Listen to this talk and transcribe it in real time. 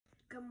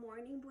Good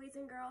morning, boys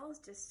and girls.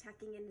 Just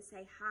checking in to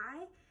say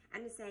hi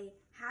and to say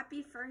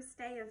happy first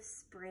day of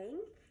spring.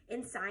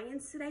 In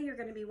science today, you're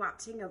going to be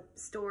watching a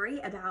story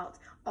about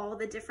all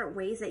the different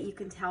ways that you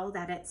can tell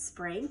that it's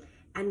spring.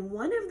 And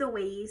one of the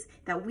ways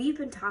that we've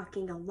been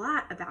talking a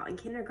lot about in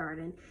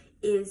kindergarten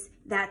is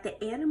that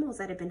the animals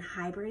that have been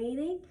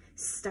hibernating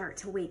start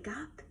to wake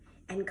up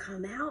and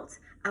come out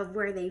of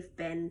where they've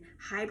been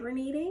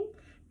hibernating.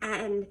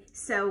 And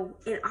so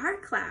in our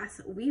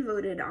class, we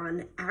voted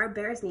on our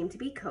bear's name to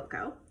be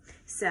Coco.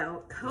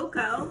 So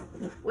Coco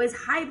was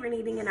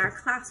hibernating in our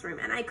classroom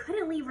and I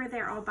couldn't leave her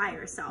there all by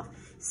herself.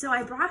 So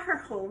I brought her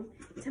home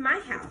to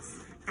my house.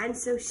 And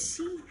so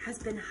she has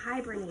been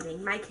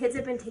hibernating. My kids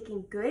have been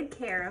taking good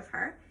care of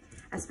her,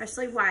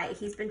 especially Wyatt.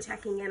 He's been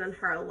checking in on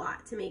her a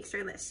lot to make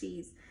sure that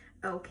she's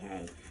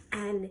okay.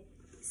 And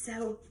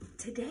so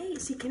today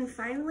she can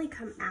finally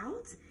come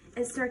out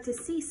and start to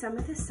see some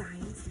of the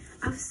signs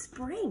of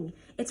spring.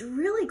 It's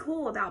really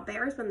cool about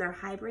bears when they're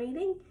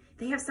hibernating.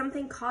 They have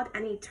something called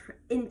an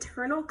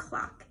internal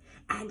clock,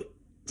 and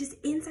just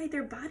inside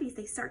their bodies,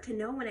 they start to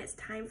know when it's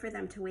time for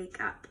them to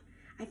wake up.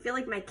 I feel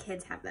like my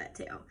kids have that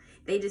too.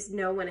 They just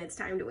know when it's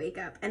time to wake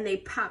up and they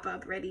pop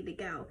up ready to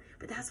go.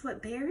 But that's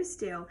what bears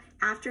do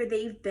after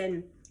they've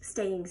been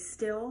staying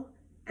still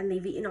and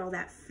they've eaten all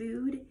that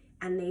food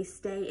and they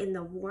stay in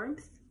the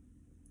warmth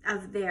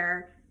of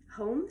their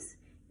homes.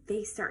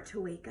 They start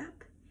to wake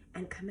up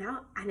and come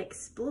out and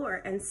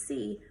explore and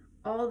see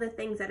all the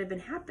things that have been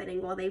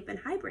happening while they've been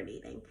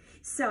hibernating.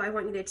 So I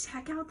want you to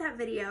check out that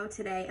video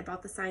today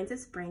about the signs of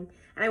spring,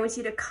 and I want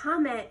you to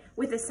comment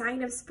with a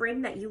sign of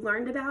spring that you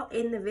learned about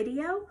in the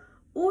video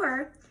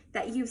or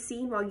that you've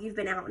seen while you've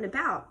been out and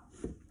about.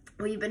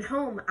 While you've been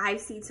home,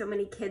 I've seen so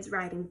many kids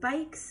riding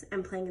bikes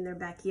and playing in their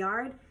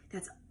backyard.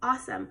 That's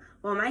awesome.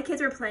 While my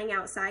kids were playing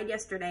outside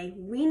yesterday,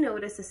 we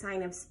noticed a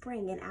sign of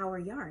spring in our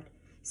yard.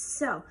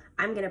 So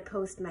I'm gonna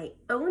post my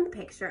own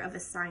picture of a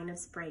sign of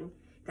spring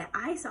that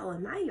I saw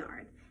in my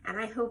yard. And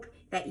I hope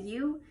that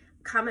you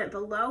comment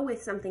below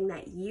with something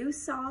that you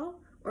saw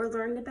or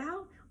learned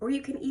about, or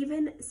you can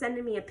even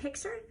send me a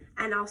picture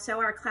and I'll show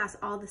our class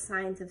all the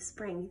signs of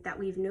spring that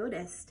we've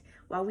noticed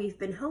while we've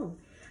been home.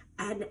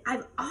 And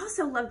I've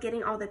also loved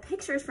getting all the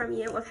pictures from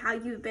you of how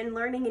you've been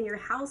learning in your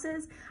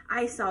houses.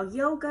 I saw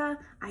yoga,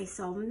 I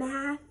saw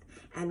math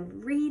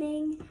and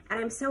reading, and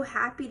I'm so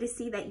happy to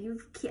see that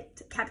you've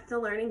kept the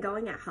learning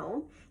going at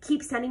home.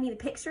 Keep sending me the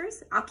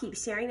pictures. I'll keep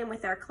sharing them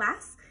with our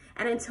class.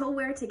 And until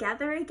we're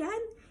together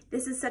again,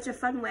 this is such a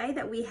fun way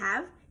that we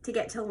have to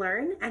get to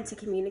learn and to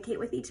communicate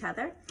with each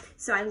other.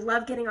 So I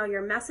love getting all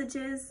your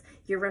messages,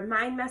 your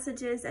remind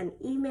messages and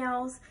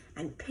emails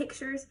and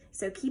pictures.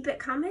 So keep it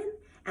coming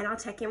and I'll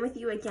check in with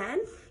you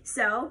again.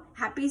 So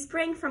happy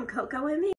spring from Coco and me.